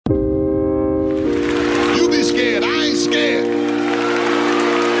ain't scared.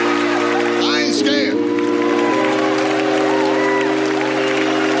 I ain't scared.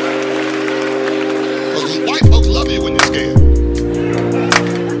 Because white folks love you when you're scared.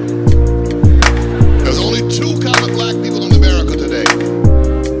 There's only two kind of black people in America today.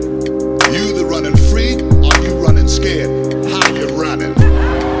 You either running free or you running scared. How you running?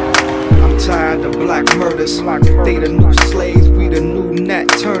 I'm tired of black murders. They the new slaves, we the new Nat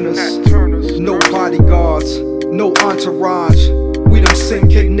Turners. No bodyguards, no entourage. We them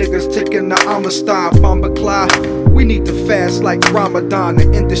Cinque niggas taking the Amistad, Bombaclad. We need to fast like Ramadan.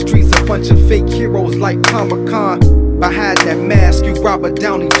 The industry's a bunch of fake heroes like Comic-Con. Behind that mask, you Robert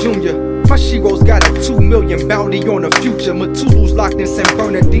Downey Jr. My sheros got a 2 million bounty on the future. Mutulu's locked in San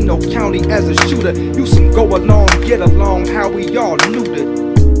Bernardino County as a shooter. You some go along, get along, how we all neutered.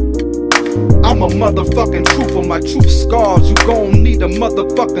 I'm a motherfucking trooper, my truth scars. You gon' need a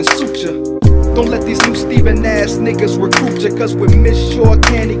motherfucking suture. Don't let these new Steven ass niggas recruit ya, cause when Monsieur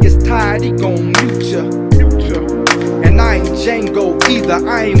Candie gets tired, he gon' mute ya. And I ain't Django either.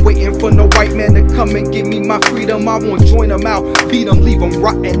 I ain't waiting for no white man to come and give me my freedom. I won't join them out, beat them, leave them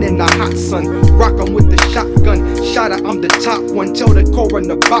rottin' in the hot sun. Rock them with the shotgun. Shotta I'm the top one. Tell the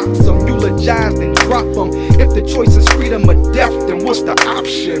coroner box them, eulogize and drop them. If the choice is freedom or death, then what's the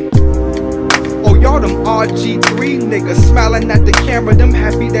option? Oh, y'all them RG3 niggas smiling at the camera, them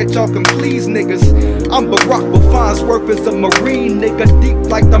happy that y'all can please niggas. I'm Barack Bufan's work as a Marine nigga, deep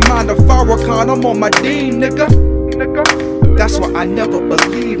like the mind of Rockin. I'm on my Dean nigga. That's why I never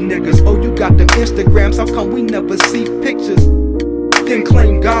believe niggas. Oh, you got them Instagrams, how come we never see pictures? Then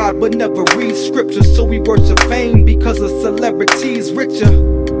claim God but never read scriptures. So we worship fame because a celebrity's richer.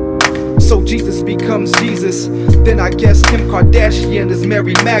 So Jesus becomes Jesus. Then I guess Kim Kardashian is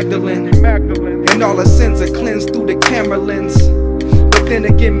Mary Magdalene. And all her sins are cleansed through the camera lens. But then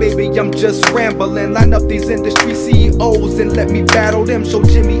again, maybe I'm just rambling. Line up these industry CEOs and let me battle them. Show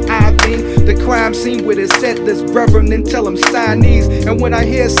Jimmy Iovine the crime scene with his headless brethren and tell him Chinese. And when I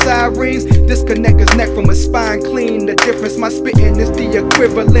hear sirens, disconnect his neck from his spine clean. The difference, my spitting is the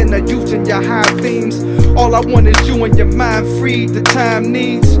equivalent of using your high beams. All I want is you and your mind free. The time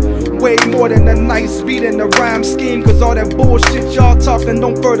needs way more than a nice beat and a rhyme scheme. Cause all that bullshit y'all talking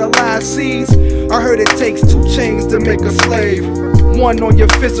don't fertilize seeds. I heard it takes 2 chains to make a slave. One on your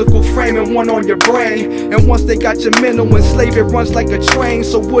physical frame and one on your brain. And once they got your mental enslaved, it runs like a train.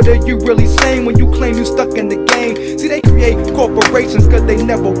 So what are you really saying when you claim you stuck in the game? See, they create corporations cause they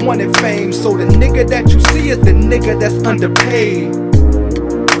never wanted fame. So the nigga that you see is the nigga that's underpaid.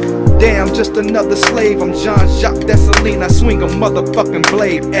 Damn, just another slave. I'm Jean-Jacques Dessalines. I swing a motherfucking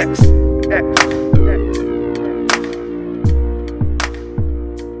blade. X.